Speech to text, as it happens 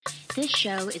This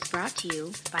show is brought to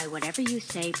you by Whatever You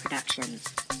Say Productions,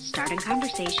 starting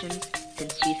conversations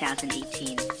since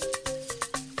 2018.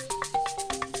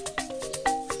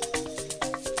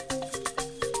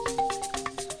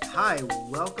 Hi,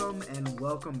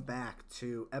 welcome back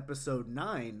to episode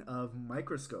 9 of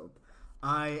Microscope.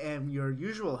 I am your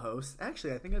usual host.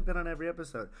 Actually, I think I've been on every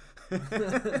episode.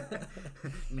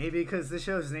 Maybe because the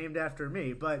show's named after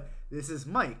me, but this is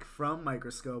Mike from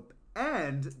Microscope,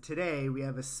 and today we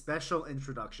have a special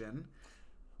introduction.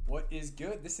 What is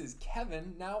good? This is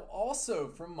Kevin, now also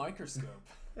from Microscope.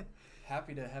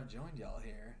 Happy to have joined y'all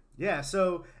here. Yeah,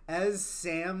 so as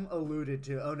Sam alluded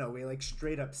to, we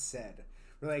straight up said,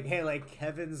 we're like, hey,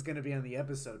 Kevin's going to be on the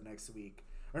episode next week.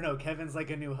 Or no, Kevin's a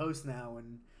new host now,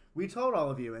 and we told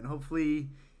all of you, and hopefully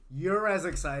you're as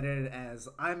excited as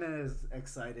I'm as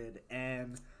excited.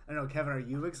 And I don't know, Kevin, are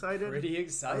you excited? Pretty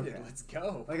excited. Okay. Let's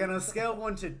go. On a scale of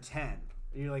 1 to 10, are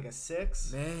you a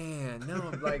 6? Man,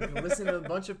 no, listening to a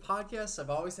bunch of podcasts, I've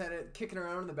always had it kicking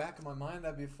around in the back of my mind.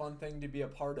 That'd be a fun thing to be a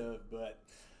part of, but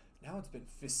now it's been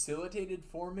facilitated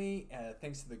for me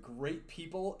thanks to the great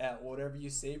people at Whatever You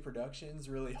Say Productions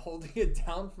really holding it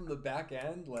down from the back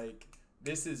end.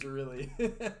 This is really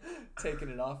taking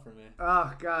it off for me.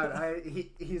 Oh, God.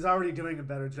 He's already doing a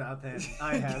better job than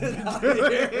I have been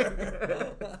doing.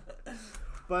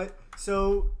 But,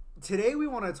 so, today we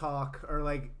want to talk, or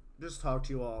just talk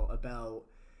to you all about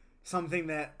something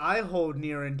that I hold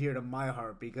near and dear to my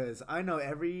heart, because I know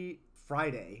every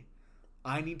Friday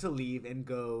I need to leave and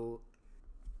go,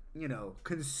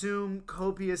 consume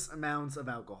copious amounts of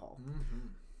alcohol. Mm-hmm.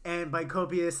 And by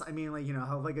copious, I mean,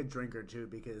 have a drink or two,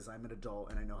 because I'm an adult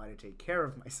and I know how to take care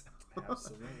of myself.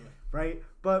 Absolutely. Right?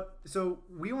 But, so,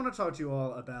 we want to talk to you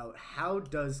all about how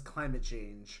does climate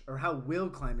change, or how will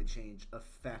climate change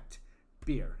affect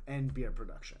beer and beer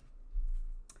production?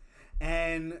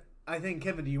 And I think,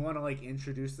 Kevin, do you want to,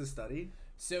 introduce the study?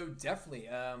 So definitely,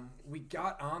 we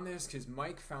got on this because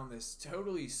Mike found this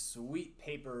totally sweet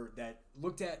paper that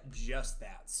looked at just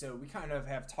that. So we kind of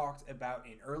have talked about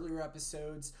in earlier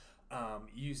episodes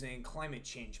using climate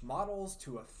change models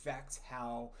to affect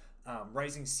how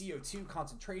rising CO2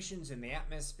 concentrations in the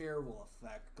atmosphere will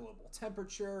affect global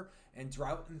temperature and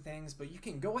drought and things. But you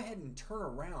can go ahead and turn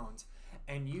around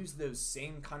and use those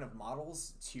same kind of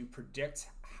models to predict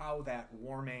how that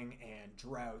warming and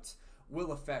drought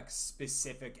will affect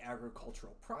specific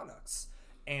agricultural products.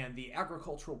 And the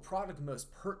agricultural product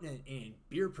most pertinent in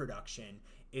beer production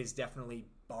is definitely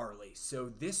barley.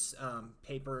 So this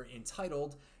paper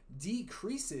entitled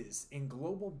Decreases in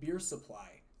Global Beer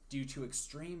Supply Due to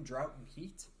Extreme Drought and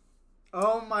Heat.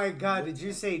 Oh my God, did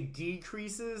you say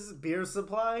decreases beer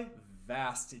supply?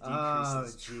 Vast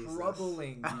decreases. Oh,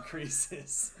 troubling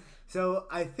decreases. So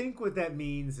I think what that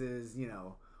means is,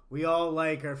 we all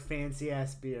like our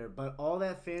fancy-ass beer, but all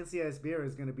that fancy-ass beer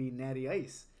is going to be Natty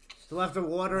Ice. They'll have to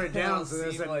water it down so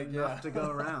there's enough to go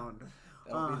around.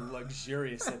 That'll be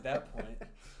luxurious at that point.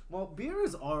 Well, beer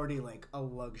is already, a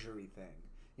luxury thing.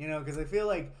 Because I feel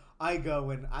like I go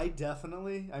and I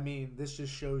definitely, this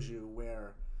just shows you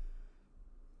where,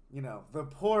 the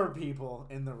poor people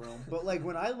in the room. But,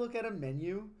 when I look at a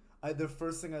menu, the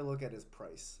first thing I look at is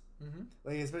price. Mm-hmm.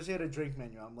 Especially at a drink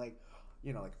menu, I'm like,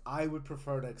 I would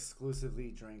prefer to exclusively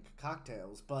drink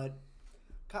cocktails, but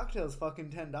cocktails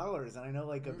fucking $10, and I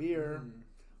know a beer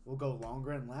will go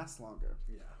longer and last longer.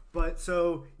 Yeah. But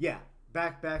so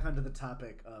back onto the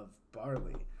topic of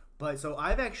barley. But so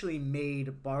I've actually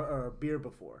made beer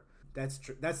before. That's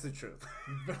true. That's the truth.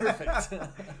 Perfect.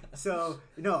 So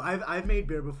I've made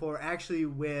beer before, actually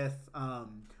with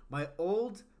my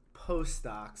old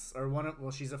postdocs,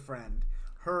 or she's a friend.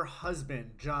 Her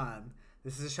husband John.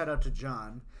 This is a shout out to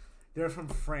John. They're from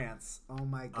France. Oh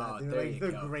my God, they're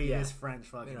the greatest French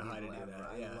fucking people ever.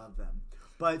 I love them.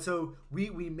 But so we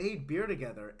made beer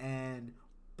together, and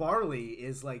barley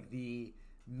is the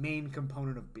main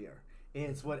component of beer.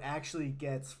 It's what actually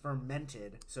gets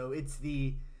fermented. So it's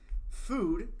the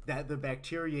food that the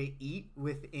bacteria eat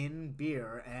within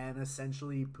beer and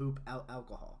essentially poop out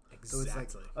alcohol. Exactly. So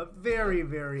it's a very,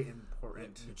 very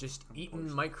important. You're just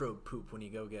eating microbe poop when you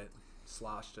go get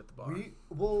sloshed at the bar.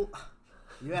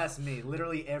 You ask me,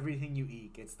 literally everything you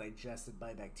eat gets digested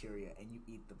by bacteria, and you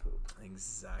eat the poop.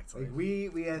 Exactly.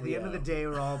 We at the end of the day,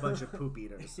 we're all a bunch of poop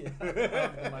eaters.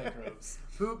 The microbes.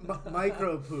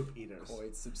 Micro poop eaters.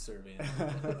 Quite subservient.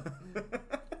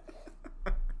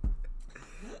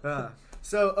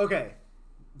 Okay,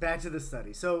 back to the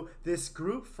study. So this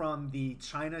group from the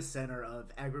China Center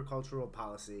of Agricultural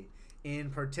Policy,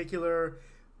 in particular,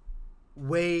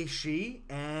 Wei Shi,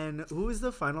 and who is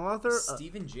the final author?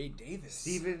 Stephen J. Davis.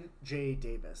 Stephen J.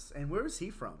 Davis. And where is he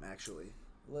from, actually?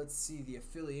 let's see the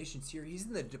affiliations here. He's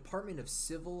in the Department of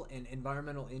Civil and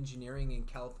Environmental Engineering in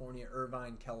California,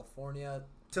 Irvine, California.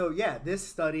 So yeah, this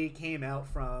study came out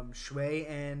from Shui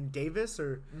and Davis,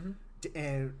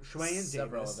 and Shui and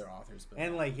several Davis, other authors, but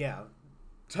and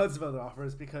tons of other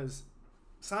authors, because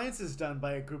science is done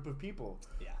by a group of people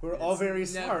who are all very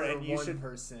smart, and you should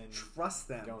trust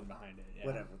them. Going behind it, yeah.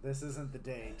 Whatever. This isn't the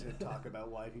day to talk about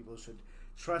why people should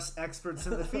trust experts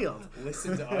in the field.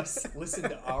 Listen to us. Listen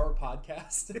to our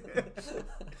podcast.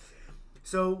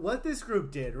 So what this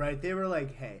group did, right? They were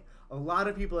like, hey, a lot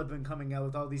of people have been coming out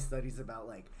with all these studies about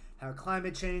like how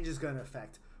climate change is going to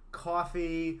affect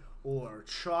coffee or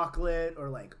chocolate or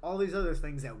like all these other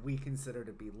things that we consider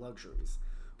to be luxuries.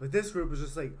 But this group was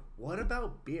just like, what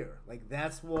about beer? Like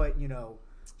that's what,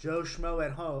 Joe Schmo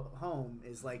at home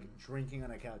is like drinking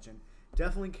on a couch and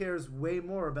definitely cares way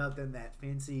more about than that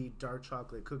fancy dark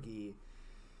chocolate cookie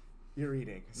you're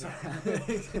eating. So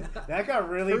that got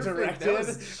really directed. That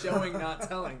was showing, not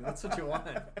telling. That's what you want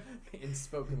in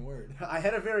spoken word. I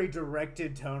had a very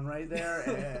directed tone right there,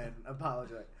 and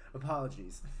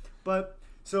apologies. But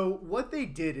so what they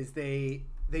did is they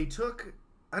took,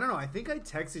 I don't know, I think I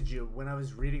texted you when I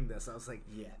was reading this. I was like,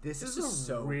 yeah, this is a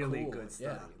so really cool. Good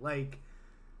study. Yeah. Like,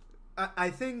 I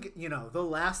think, the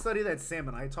last study that Sam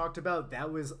and I talked about, that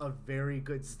was a very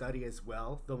good study as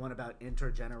well, the one about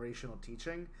intergenerational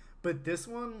teaching. But this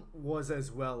one was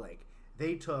as well, like,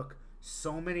 they took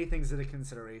so many things into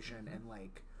consideration, and,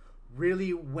 like,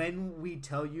 really, when we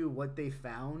tell you what they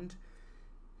found,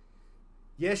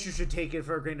 yes, you should take it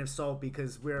for a grain of salt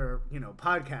because we're,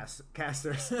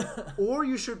 podcasters, or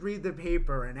you should read the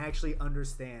paper and actually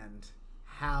understand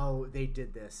how they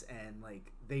did this, and,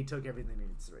 like, they took everything into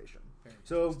consideration.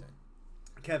 So,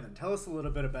 Kevin, tell us a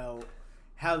little bit about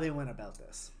how they went about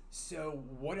this. So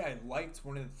what I liked,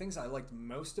 one of the things I liked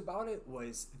most about it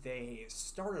was they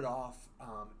started off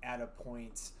at a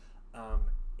point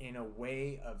in a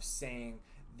way of saying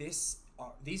these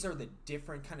are the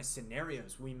different kind of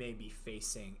scenarios we may be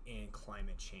facing in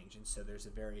climate change. And so there's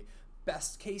a very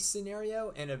best case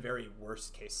scenario and a very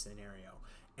worst case scenario.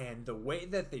 And the way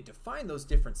that they define those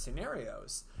different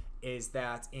scenarios is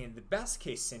that in the best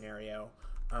case scenario,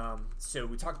 so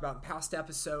we talked about in past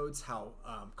episodes how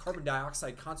carbon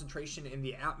dioxide concentration in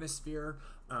the atmosphere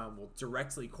will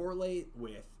directly correlate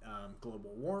with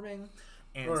global warming.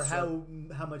 And or so,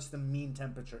 how much the mean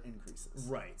temperature increases.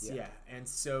 Right, yeah. And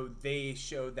so they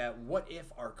showed that what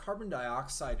if our carbon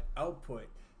dioxide output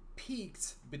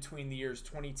peaked between the years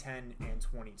 2010 and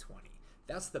 2020?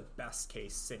 That's the best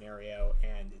case scenario,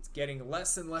 and it's getting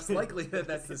less and less likely that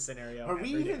that's the scenario. Are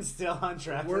we even still on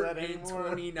track for that anymore?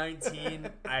 We're in 2019.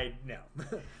 I know.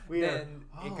 Then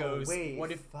it goes. Wait,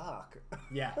 what if? Fuck.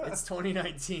 Yeah, it's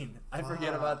 2019. I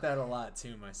forget about that a lot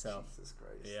too myself. Jesus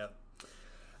Christ. Yep.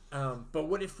 But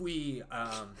what if we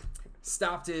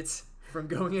stopped it from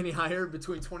going any higher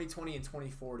between 2020 and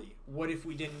 2040? What if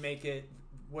we didn't make it?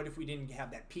 What if we didn't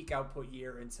have that peak output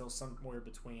year until somewhere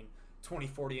between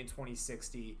 2040 and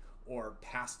 2060, or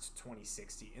past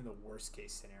 2060 in the worst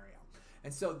case scenario?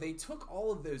 And so they took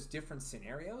all of those different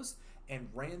scenarios and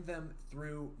ran them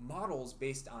through models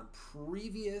based on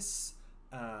previous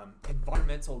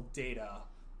environmental data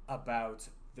about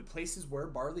the places where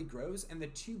barley grows and the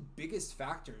two biggest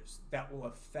factors that will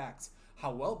affect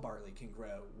how well barley can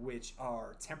grow, which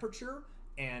are temperature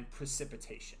and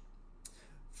precipitation.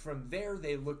 From there,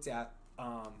 they looked at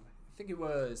I think it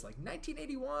was like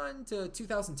 1981 to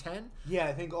 2010. Yeah,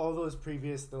 I think all those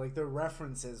previous, the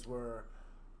references were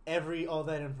all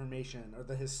that information, or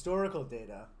the historical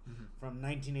data from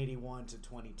 1981 to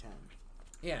 2010.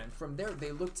 Yeah, and from there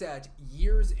they looked at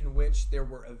years in which there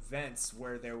were events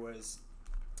where there was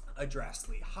a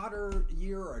drastically hotter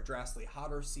year or a drastically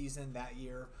hotter season that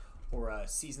year, or a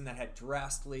season that had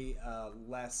drastically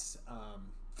less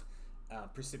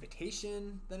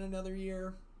precipitation than another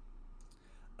year.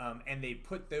 And they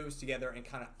put those together and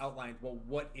kind of outlined, well,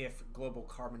 what if global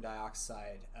carbon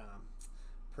dioxide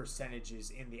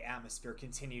percentages in the atmosphere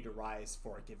continue to rise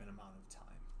for a given amount of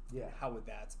time? Yeah. How would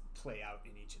that play out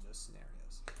in each of those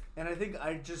scenarios? And I think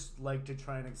I'd just like to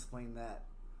try and explain that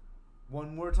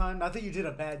one more time. Not that you did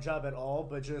a bad job at all,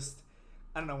 but just,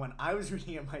 I don't know, when I was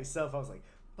reading it myself, I was like,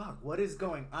 fuck, what is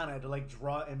going on? I had to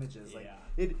draw images.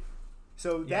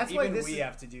 So that's why we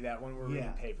have to do that when we're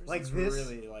reading papers. It's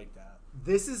really like that.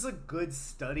 This is a good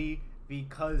study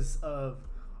because of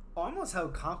almost how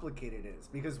complicated it is.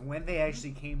 Because when they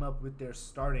actually came up with their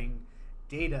starting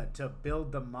data to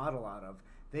build the model out of,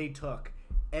 they took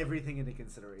everything into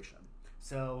consideration.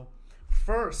 So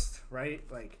first, right,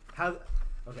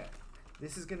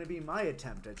 this is going to be my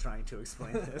attempt at trying to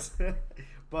explain this.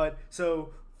 But so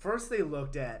first they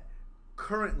looked at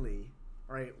currently,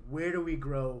 right, where do we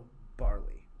grow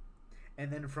barley?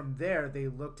 And then from there, they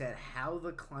looked at how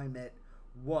the climate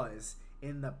was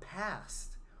in the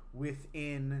past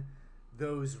within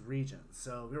those regions.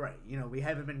 So you're right, we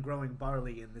haven't been growing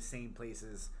barley in the same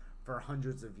places for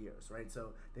hundreds of years, right? So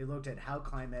they looked at how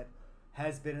climate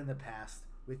has been in the past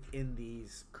within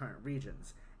these current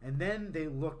regions. And then they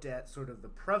looked at sort of the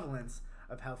prevalence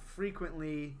of how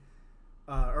frequently,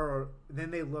 or then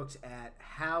they looked at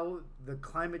how the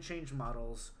climate change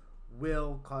models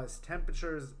will cause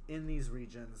temperatures in these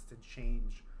regions to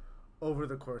change over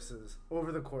the course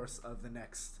of the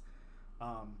next.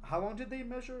 How long did they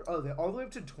measure? Oh, all the way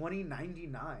up to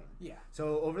 2099. Yeah.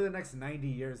 So over the next 90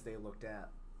 years, they looked at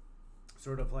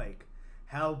sort of like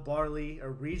how barley,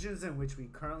 or regions in which we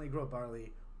currently grow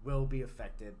barley, will be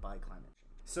affected by climate change.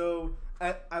 So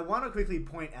I want to quickly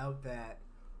point out that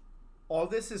all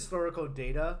this historical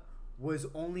data was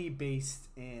only based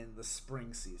in the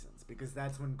spring seasons, because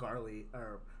that's when garlic,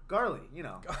 Garlic,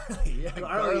 yeah.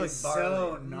 barley is barley.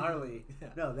 so gnarly. Yeah.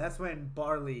 No, that's when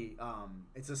barley,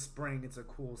 it's a spring, it's a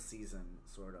cool season,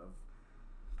 sort of.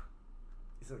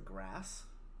 Is it a grass?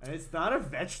 And it's not a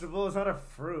vegetable, it's not a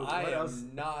fruit. I What am else?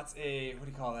 not a, what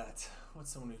do you call that?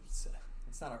 What's someone who say?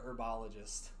 It's not an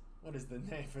herbologist. What is the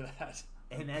name for that?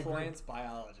 An plant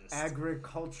biologist.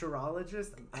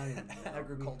 Agriculturologist? I don't know.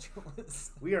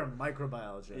 Agriculturalist. We are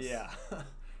microbiologists. Yeah.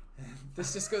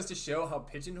 This just goes to show how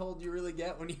pigeonholed you really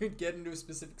get when you get into a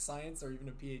specific science or even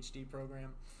a PhD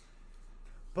program.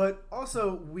 But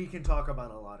also, we can talk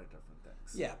about a lot of different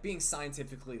things. Yeah, being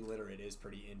scientifically literate is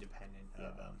pretty independent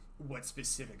of what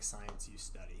specific science you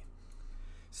study.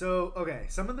 So, okay,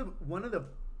 one of the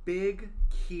big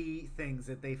key things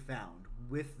that they found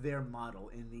with their model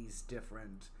in these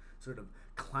different sort of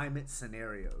climate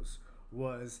scenarios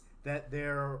was that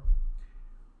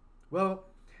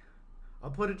I'll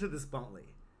put it to this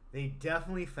bluntly. They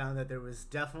definitely found that there was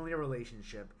definitely a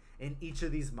relationship in each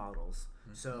of these models.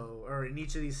 Mm-hmm. So, or in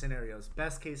each of these scenarios,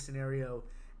 best case scenario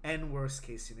and worst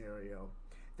case scenario,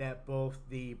 that both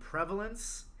the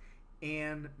prevalence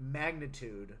and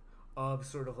magnitude of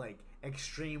sort of like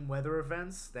extreme weather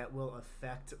events that will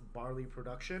affect barley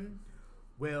production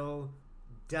will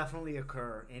definitely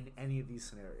occur in any of these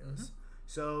scenarios. Mm-hmm.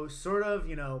 So sort of,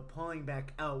 pulling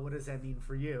back out, what does that mean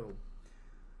for you?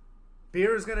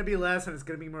 Beer is going to be less and it's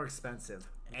going to be more expensive.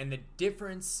 And the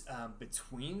difference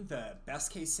between the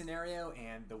best case scenario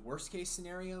and the worst case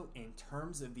scenario in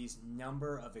terms of these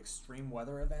number of extreme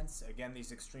weather events, again,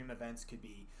 these extreme events could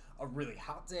be a really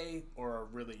hot day or a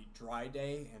really dry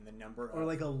day, and the number or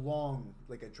like a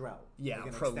drought. Yeah, like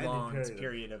an prolonged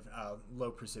period of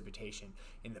low precipitation.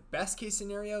 In the best case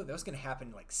scenario, that was going to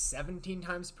happen like 17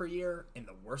 times per year. In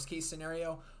the worst case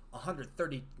scenario,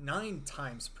 139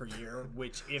 times per year,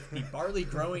 which if the barley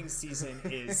growing season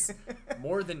is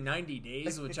more than 90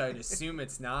 days, which I'd assume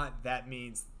it's not, that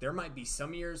means there might be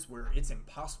some years where it's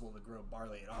impossible to grow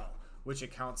barley at all, which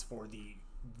accounts for the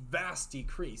vast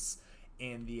decrease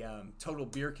in the total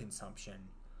beer consumption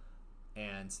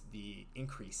and the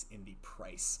increase in the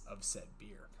price of said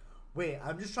beer. Wait,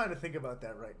 I'm just trying to think about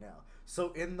that right now.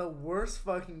 So in the worst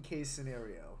fucking case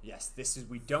scenario... Yes,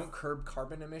 we don't curb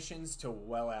carbon emissions till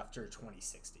well after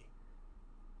 2060.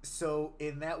 So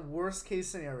in that worst case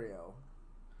scenario,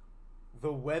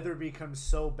 the weather becomes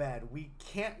so bad, we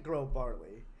can't grow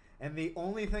barley. And the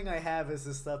only thing I have is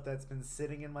the stuff that's been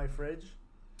sitting in my fridge.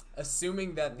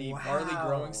 Assuming that the barley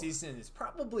growing season is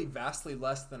probably vastly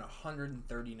less than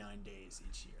 139 days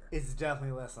each year. It's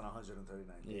definitely less than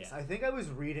 139 days. Yeah. I think I was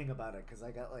reading about it because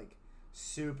I got like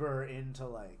super into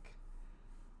like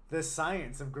the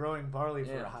science of growing barley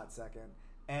for a hot second.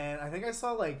 And I think I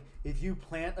saw like if you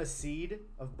plant a seed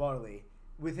of barley,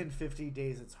 within 50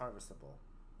 days it's harvestable.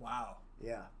 Wow.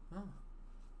 Yeah. Oh.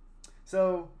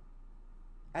 So,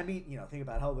 I mean, think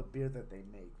about how the beer that they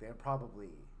make, they're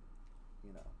probably,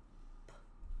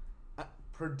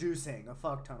 producing a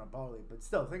fuck ton of barley. But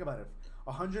still, think about it.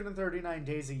 139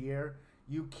 days a year,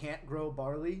 you can't grow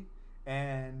barley,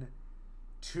 and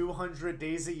 200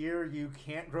 days a year, you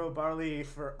can't grow barley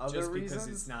for other reasons. Just because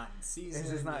it's not in season. It's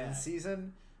just not in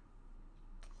season.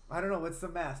 I don't know. What's the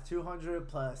math? 200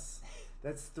 plus.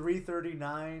 That's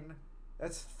 339.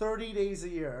 That's 30 days a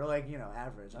year, or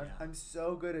average. Yeah. I'm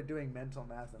so good at doing mental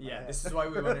math in my head. This is why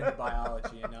we went into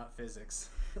biology and not physics.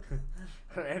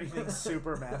 Or anything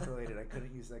super math related I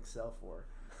couldn't use Excel for.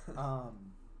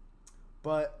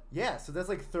 But yeah, so that's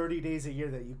like 30 days a year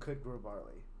that you could grow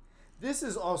barley. This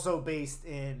is also based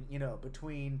in,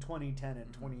 between 2010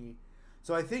 and 20...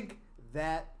 So I think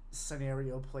that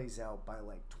scenario plays out by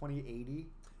like 2080.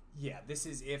 Yeah, this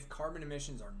is if carbon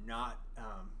emissions are not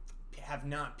have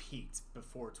not peaked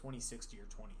before 2060 or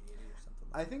 2080 or something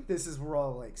like I think this is where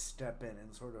I'll like step in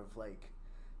and sort of like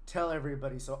tell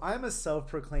everybody. So I'm a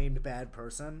self-proclaimed bad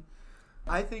person.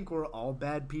 I think we're all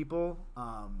bad people.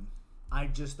 I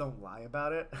just don't lie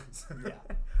about it. Yeah,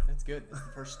 that's good. That's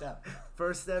the first step.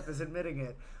 First step is admitting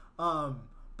it.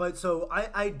 But so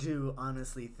I do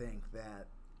honestly think that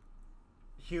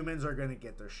humans are going to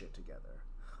get their shit together.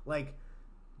 Like,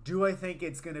 do I think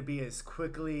it's going to be as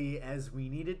quickly as we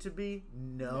need it to be?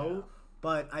 No.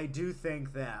 But I do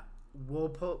think that we'll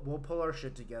pull our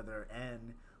shit together,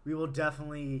 and we will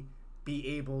definitely be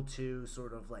able to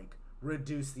sort of like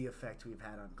reduce the effect we've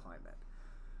had on climate.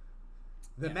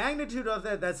 The magnitude of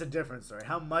that's a different story.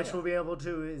 How much we'll be able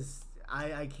to is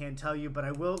I can't tell you,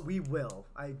 but we will.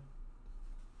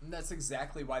 And that's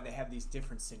exactly why they have these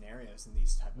different scenarios in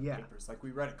these type of papers. Like, we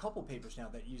read a couple papers now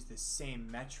that use this same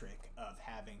metric of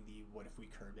having the what if we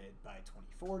curb it by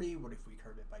 2040, what if we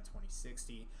curb it by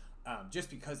 2060, just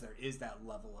because there is that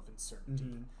level of uncertainty.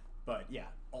 Mm-hmm. But yeah,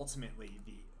 ultimately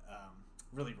the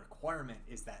really requirement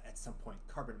is that at some point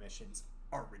carbon emissions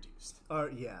are reduced.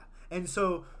 And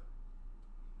so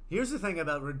here's the thing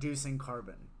about reducing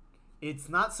carbon. It's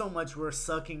not so much we're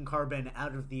sucking carbon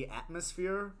out of the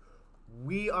atmosphere.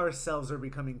 We ourselves are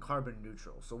becoming carbon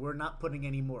neutral, so we're not putting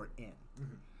any more in.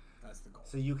 Mm-hmm. That's the goal.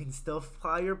 So you can still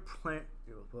fly your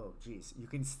you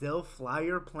can still fly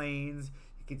your planes.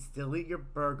 You can still eat your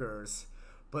burgers,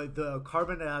 but the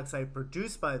carbon dioxide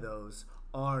produced by those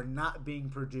are not being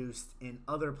produced in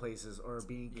other places or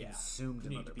being consumed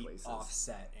in other places.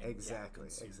 Offset. And, exactly.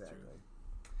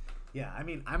 Yeah, I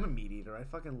mean, I'm a meat eater. I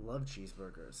fucking love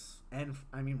cheeseburgers. And,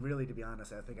 I mean, really, to be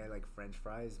honest, I think I like French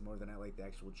fries more than I like the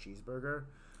actual cheeseburger.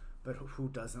 But who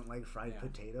doesn't like fried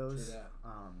potatoes?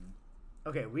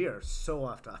 Okay, we are so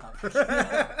off topic.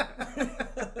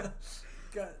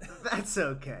 That's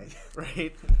okay,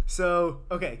 right? So,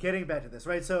 okay, getting back to this,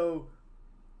 right? So,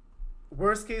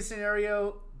 worst case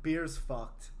scenario, beer's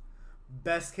fucked.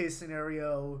 Best case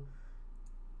scenario,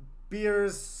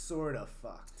 beer's sort of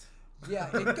fucked. Yeah,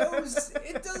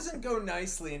 it doesn't go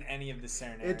nicely in any of the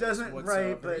scenarios. It doesn't, whatsoever,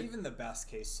 right? But even the best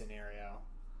case scenario.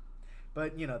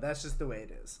 But that's just the way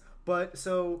it is. But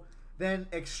so then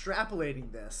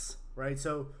extrapolating this, right?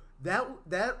 So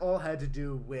that all had to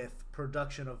do with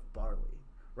production of barley,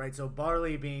 right? So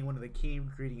barley being one of the key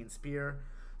ingredients beer.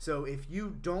 So if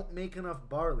you don't make enough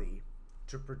barley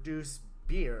to produce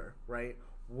beer, right?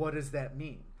 What does that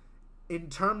mean?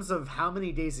 In terms of how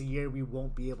many days a year we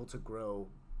won't be able to grow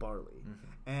barley.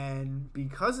 Mm-hmm. And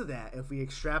because of that, if we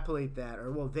extrapolate that,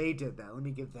 they did that. Let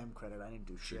me give them credit. I didn't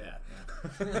do shit.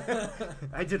 Yeah.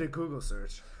 I did a Google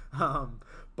search.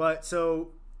 But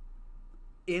so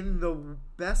in the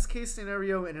best case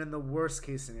scenario and in the worst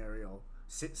case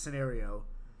scenario,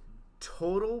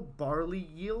 total barley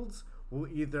yields will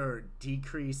either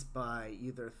decrease by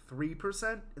either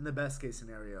 3% in the best case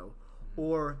scenario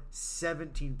or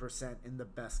 17% in the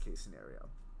best case scenario.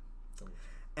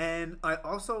 And I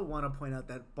also want to point out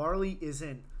that barley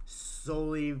isn't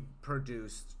solely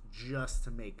produced just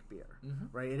to make beer,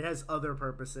 right? It has other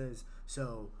purposes.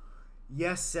 So,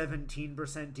 yes,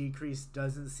 17% decrease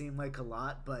doesn't seem like a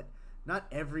lot, but not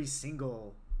every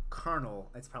single kernel.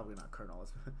 It's probably not kernel.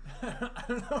 I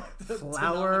don't know.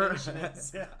 Flour.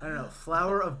 I don't know.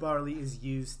 Flour of barley is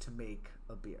used to make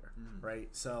a beer, right?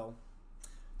 So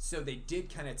they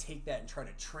did kind of take that and try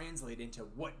to translate into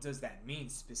what does that mean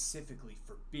specifically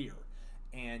for beer.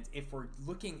 And if we're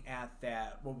looking at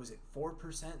that,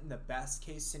 4% in the best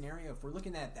case scenario? If we're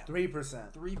looking at that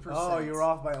 3%. 3%. Oh, you're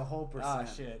off by a whole percent.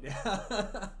 Oh, shit.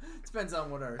 Depends on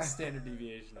what our standard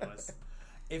deviation was.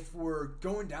 If we're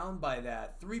going down by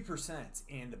that 3%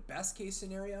 in the best case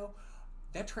scenario,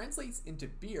 that translates into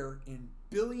beer in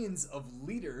billions of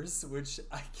liters, which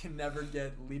I can never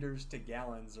get liters to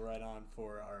gallons right on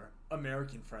for our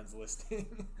American friends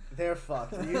listening. They're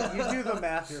fucked. You do the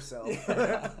math yourself.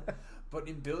 Yeah. But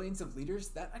in billions of liters,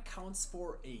 that accounts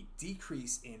for a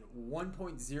decrease in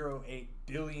 1.08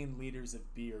 billion liters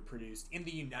of beer produced in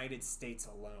the United States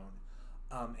alone.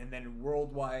 And then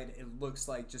worldwide, it looks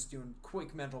like, just doing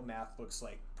quick mental math, looks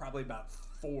like probably about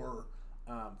 4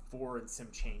 and some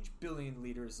change billion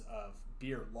liters of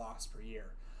beer lost per year.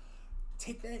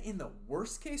 Take that in the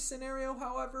worst case scenario,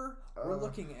 however, we're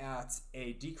looking at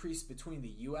a decrease between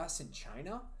the US and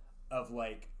China of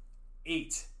like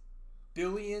 8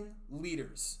 billion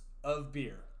liters of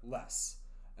beer less.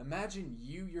 Imagine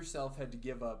you yourself had to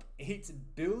give up 8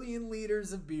 billion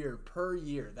liters of beer per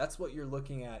year. That's what you're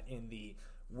looking at in the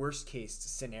worst case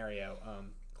scenario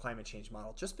climate change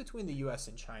model, just between the US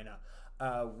and China.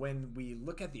 when we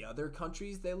look at the other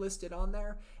countries they listed on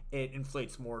there, it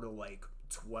inflates more to like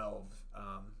 12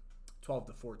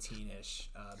 to 14-ish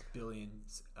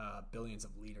billions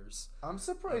of liters. I'm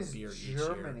surprised beer each year.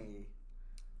 Germany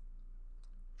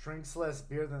drinks less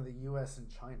beer than the U.S. and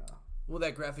China. Well,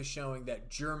 that graph is showing that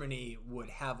Germany would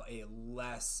have a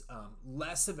less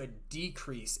of a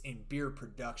decrease in beer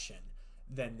production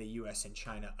than the U.S. and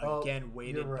China. Again,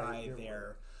 weighted by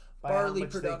their barley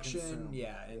production,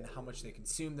 and how much they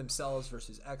consume themselves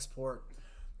versus export.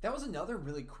 That was another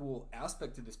really cool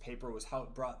aspect of this paper, was how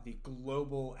it brought the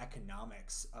global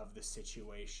economics of the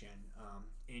situation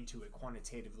into it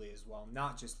quantitatively as well,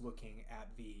 not just looking at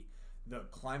the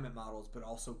climate models, but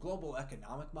also global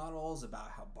economic models about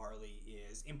how barley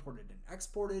is imported and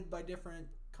exported by different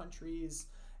countries,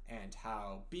 and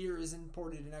how beer is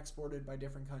imported and exported by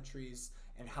different countries,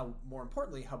 and how, more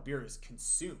importantly, how beer is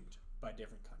consumed by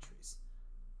different countries.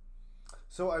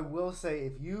 So I will say,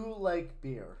 if you like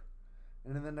beer,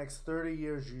 and in the next 30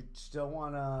 years you still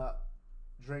want to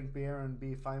drink beer and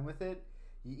be fine with it,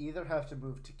 you either have to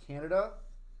move to Canada,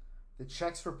 the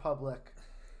Czech Republic,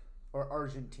 or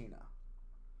Argentina.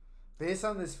 Based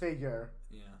on this figure,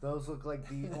 those look like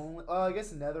the only... Oh, I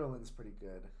guess Netherlands pretty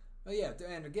good. Oh, yeah,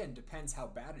 and again, depends how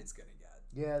bad it's going to get.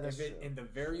 Yeah, that's true. In the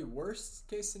very worst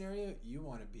case scenario, you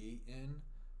want to be in,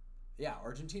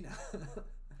 Argentina.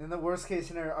 In the worst case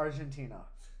scenario, Argentina.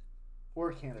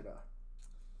 Or Canada.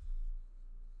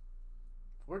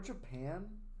 Or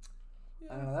Japan?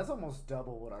 Yeah. I don't know, that's almost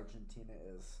double what Argentina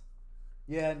is.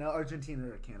 Yeah, no, Argentina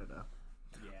or Canada.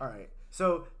 Yeah. All right.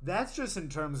 So that's just in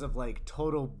terms of like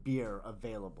total beer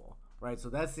available, right? So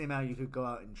that's the amount you could go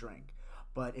out and drink.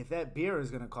 But if that beer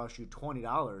is going to cost you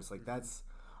 $20, like that's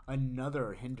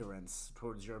another hindrance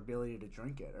towards your ability to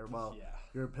drink it, or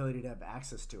your ability to have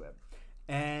access to it.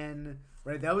 And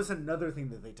that was another thing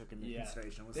that they took into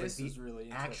consideration, was like the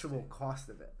really actual cost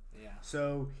of it. Yeah.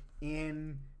 So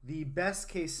in the best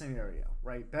case scenario,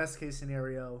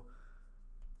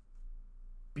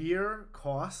 beer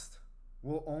cost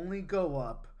will only go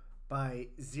up by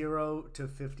 0 to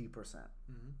 50%.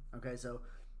 Mm-hmm. Okay, so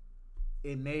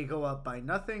it may go up by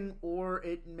nothing, or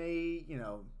it may,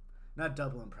 not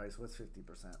double in price. What's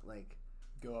 50%? Like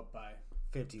go up by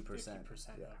 50%. 50% of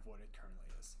what it currently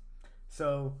is.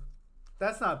 So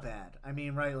that's not bad. I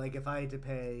mean, like if I had to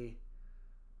pay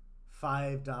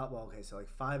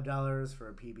 $5 for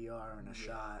a PBR and a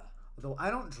shot. Although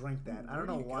I don't drink that. I don't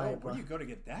know why. Where do you go to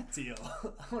get that deal?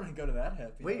 I want to go to that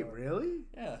happy Wait, hour. Really?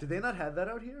 Yeah. Do they not have that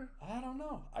out here? I don't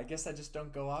know. I guess I just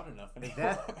don't go out enough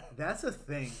anymore. That's a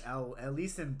thing, at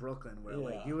least in Brooklyn, where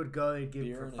like you would go and give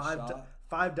beer for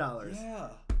 $5. Yeah.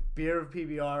 Beer of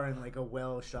PBR and like a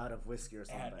well shot of whiskey or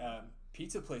something. At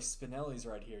pizza place Spinelli's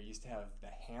right here used to have the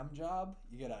ham job.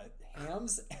 You get a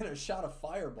hams and a shot of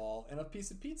Fireball and a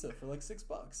piece of pizza for like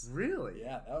 $6. Really?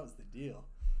 Yeah, that was the deal.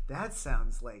 That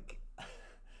sounds like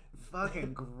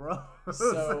fucking gross.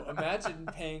 So imagine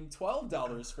paying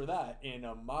 $12 for that in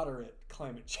a moderate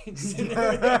climate change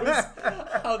scenario.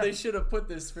 How they should have put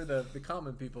this for the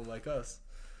common people like us.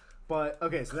 But,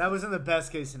 okay, so that was in the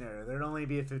best case scenario. There'd only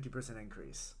be a 50%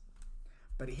 increase.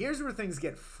 But here's where things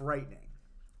get frightening.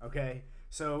 Okay?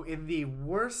 So in the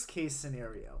worst case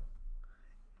scenario,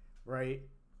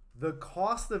 the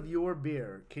cost of your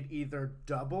beer could either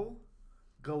double,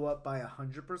 go up by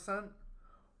 100%,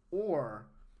 or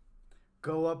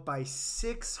go up by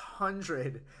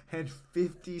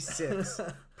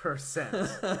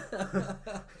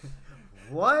 656%.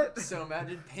 What? So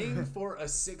imagine paying for a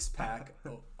 6-pack.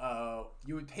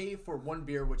 You would pay for one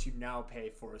beer what you now pay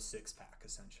for a 6-pack,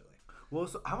 essentially. Well,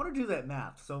 so I want to do that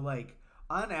math. So, like,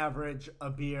 on average, a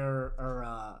beer or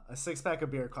a 6-pack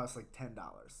of beer costs like $10.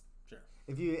 Sure.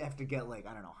 If you have to get, like,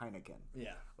 I don't know, Heineken.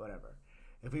 Yeah. Whatever.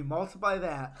 If we multiply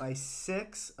that by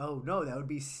 6, that would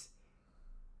be...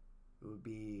 It would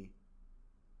be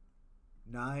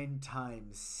 9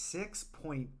 times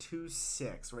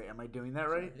 6.26. Wait, am I doing that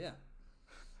right? Yeah.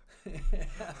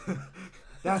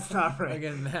 That's not right.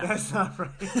 Again, that's not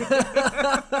right.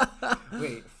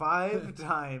 Wait, 5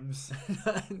 times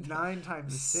 9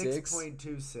 times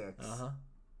 6.26. Uh-huh.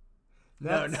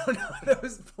 No, that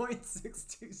was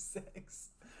 0.626.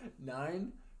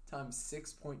 9 times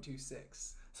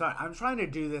 6.26. Sorry, I'm trying to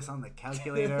do this on the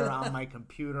calculator on my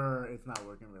computer. It's not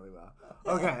working really well.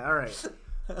 Okay, all right.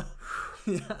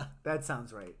 Yeah. That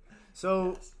sounds right.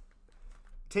 So,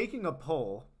 taking a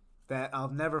poll that I'll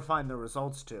never find the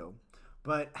results to,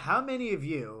 but how many of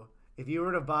you, if you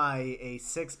were to buy a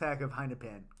 6-pack of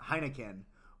Heineken,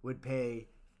 would pay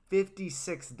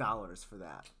 $56 for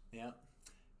that? Yeah.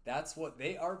 That's what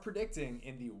they are predicting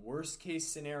in the worst case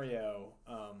scenario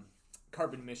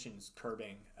carbon emissions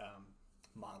curbing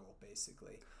model,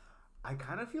 basically. I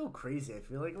kind of feel crazy. I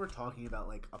feel like we're talking about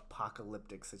like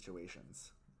apocalyptic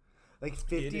situations. Like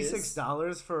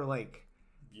 $56 for like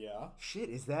yeah. Shit,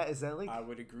 is that like? I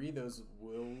would agree. Those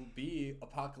will be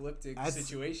apocalyptic That's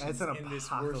situations an in this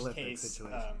worst apocalyptic case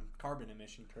situation. carbon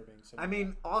emission curbing. So I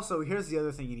mean, also here's the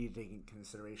other thing you need to take into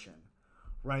consideration,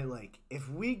 right? Like if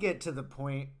we get to the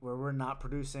point where we're not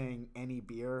producing any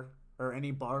beer or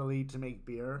any barley to make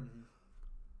beer,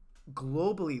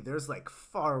 globally there's like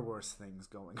far worse things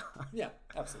going on. Yeah,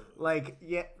 absolutely. Like,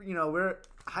 yeah, you know, we're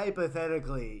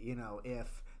hypothetically, you know,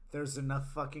 if there's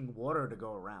enough fucking water to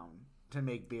go around to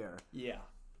make beer, yeah,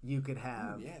 you could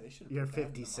have your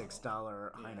 $56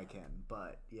 Heineken.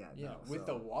 But yeah, with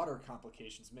the water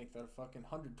complications, make that a fucking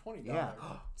 $120. Yeah,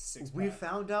 we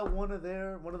found out one of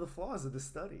the flaws of the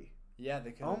study. Yeah,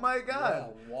 they could. Oh my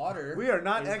god, water. We are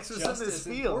not experts in this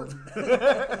field.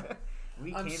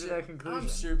 We came to that conclusion. I'm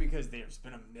sure because there's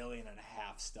been 1.5 million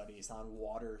studies on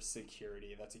water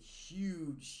security. That's a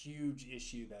huge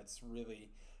issue that's really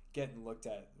getting looked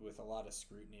at with a lot of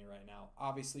scrutiny right now.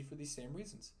 Obviously for these same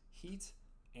reasons. Heat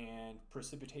and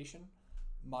precipitation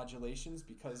modulations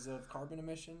because of carbon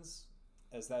emissions.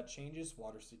 As that changes,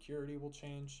 water security will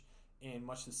change in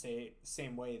much the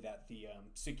same way that the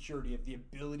security of the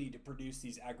ability to produce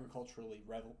these agriculturally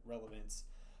relevant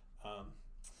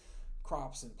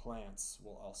crops and plants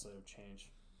will also change.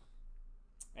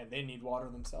 And they need water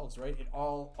themselves, right?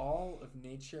 All of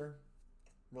nature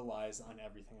relies on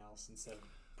everything else, and so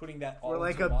putting that all we're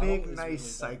like a big nice really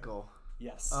cycle.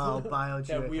 Yes. Oh, biogeochemical.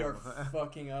 That we are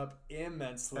fucking up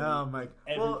immensely. Oh my!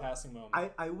 Every passing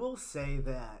moment. I will say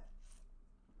that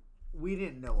we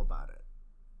didn't know about it.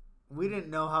 We didn't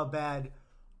know how bad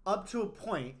up to a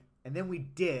point, and then we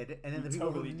did, and then the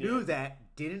people who knew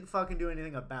that didn't fucking do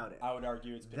anything about it. I would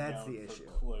argue it's been That's known the issue.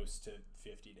 For close to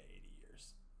 50 to 80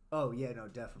 years. Oh yeah, no,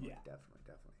 definitely.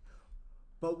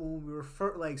 But when we were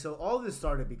so all this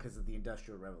started because of the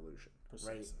Industrial Revolution,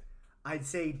 Precisely. Right? I'd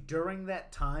say during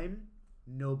that time,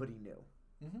 nobody knew.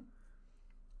 Mm-hmm.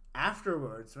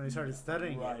 Afterwards, when I started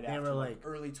studying it, they were like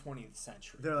early 20th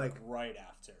century. They're like right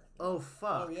after. Oh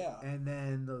fuck! Oh yeah. And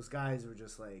then those guys were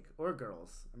just like, or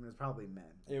girls. I mean, it was probably men.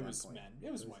 It was men.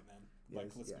 It was white men.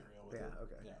 Like, let's be real with it. Yeah.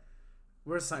 Okay. Yeah.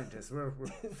 We're scientists. We're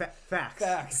facts.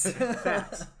 Facts.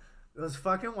 Facts. Those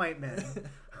fucking white men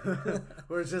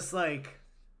were just like,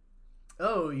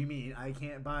 oh, you mean I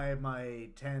can't buy my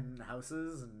 10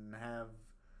 houses and have,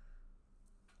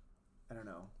 I don't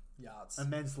know, yachts,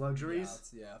 immense luxuries?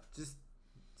 Yachts, yeah. Just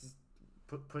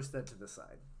push that to the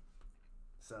side.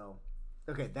 So,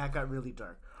 okay, that got really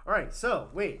dark. All right, so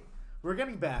wait, we're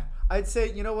getting back. I'd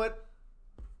say, you know what?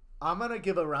 I'm gonna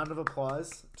give a round of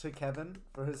applause to Kevin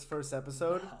for his first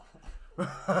episode.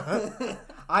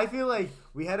 I feel like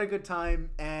we had a good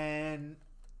time, and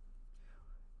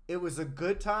it was a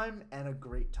good time and a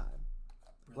great time.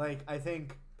 Really? Like, I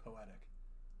think poetic.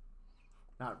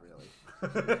 Not really.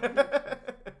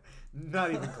 Not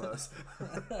even close.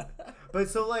 But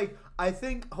so, like, I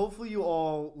think hopefully you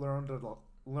all learned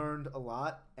a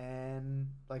lot, and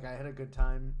like I had a good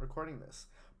time recording this.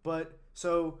 But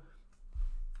so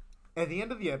at the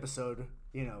end of the episode,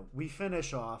 you know, we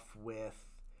finish off with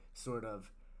sort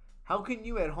of how can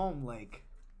you at home like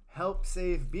help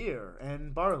save beer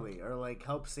and barley, or like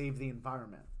help save the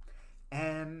environment.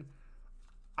 And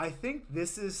I think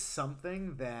this is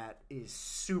something that is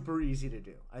super easy to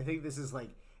do. I think this is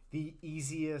like the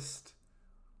easiest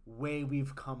way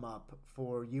we've come up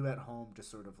for you at home to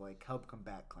sort of like help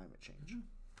combat climate change.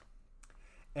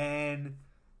 Mm-hmm. And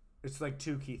it's like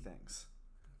two key things.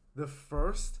 The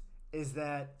first is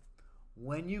that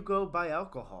when you go buy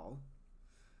alcohol,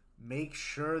 make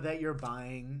sure that you're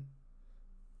buying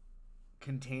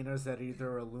containers that are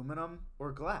either aluminum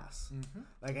or glass. Mm-hmm.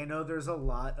 Like, I know there's a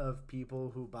lot of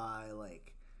people who buy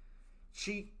like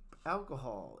cheap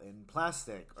alcohol in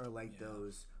plastic, or like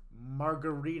those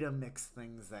margarita mix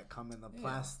things that come in the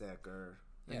plastic, or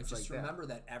things just like remember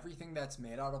that everything that's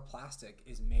made out of plastic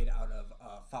is made out of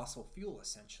fossil fuel,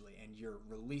 essentially, and you're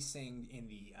releasing in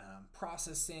the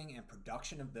processing and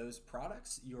production of those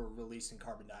products, you're releasing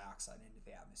carbon dioxide into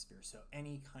the atmosphere. So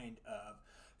any kind of,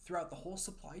 throughout the whole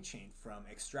supply chain, from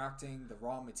extracting the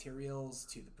raw materials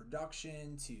to the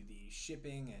production to the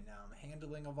shipping and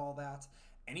handling of all that,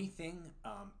 anything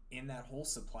in that whole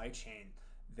supply chain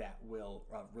that will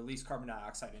release carbon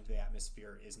dioxide into the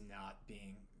atmosphere is not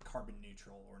being carbon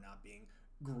neutral or not being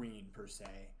green per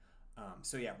se.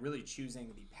 So yeah, really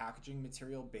choosing the packaging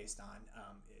material based on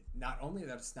not only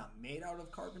that it's not made out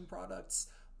of carbon products,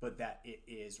 but that it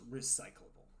is recyclable.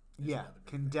 Yeah,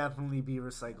 can definitely be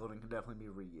recycled and can definitely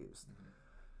be reused. Mm-hmm.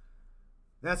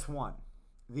 That's one.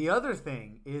 The other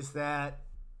thing is that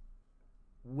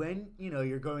when,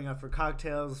 you're going out for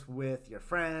cocktails with your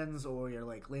friends, or you're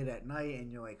like late at night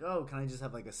and you're like, oh, can I just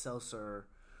have like a seltzer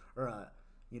or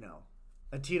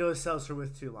a Tito's seltzer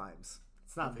with 2 limes?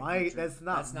 It's not that's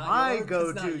not my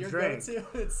go-to drink. Go-to?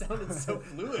 It sounded so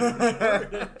fluid.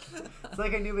 It's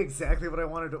like I knew exactly what I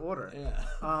wanted to order. Yeah.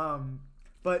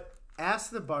 But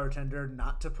ask the bartender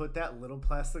not to put that little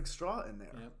plastic straw in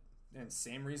there. Yep. And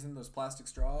same reason, those plastic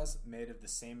straws made of the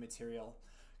same material.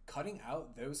 Cutting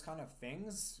out those kind of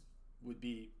things would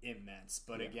be immense.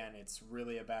 But again, it's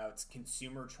really about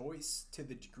consumer choice to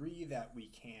the degree that we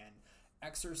can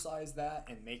exercise that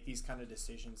and make these kind of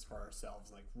decisions for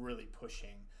ourselves, like really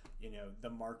pushing, the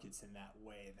markets in that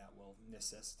way that will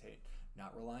necessitate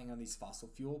not relying on these fossil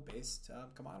fuel based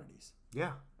commodities.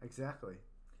 Yeah, exactly.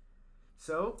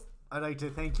 So I'd like to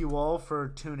thank you all for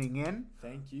tuning in.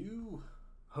 Thank you.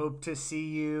 Hope to see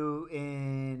you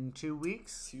in 2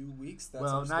 weeks. 2 weeks. That's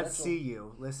well, our not schedule. See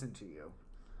you, listen to you.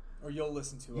 Or you'll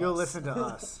listen to us. You'll listen to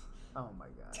us. Oh my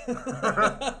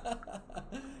God.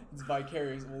 It's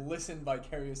vicarious. We'll listen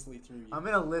vicariously through you. I'm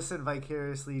gonna listen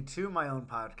vicariously to my own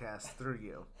podcast through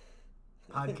you.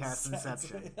 Podcast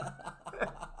Inception.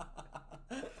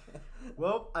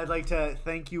 Well, I'd like to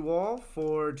thank you all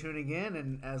for tuning in,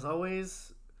 and as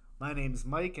always, my name's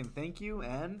Mike, and thank you,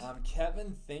 and I'm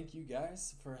Kevin. Thank you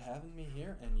guys for having me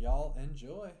here, and y'all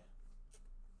enjoy.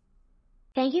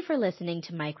 Thank you for listening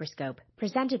to Microscope,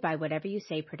 presented by Whatever You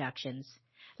Say Productions.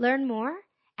 Learn more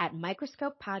at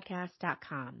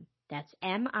microscopepodcast.com. That's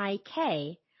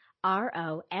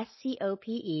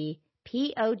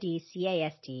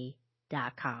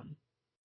MIKROSCOPEPODCAST.com.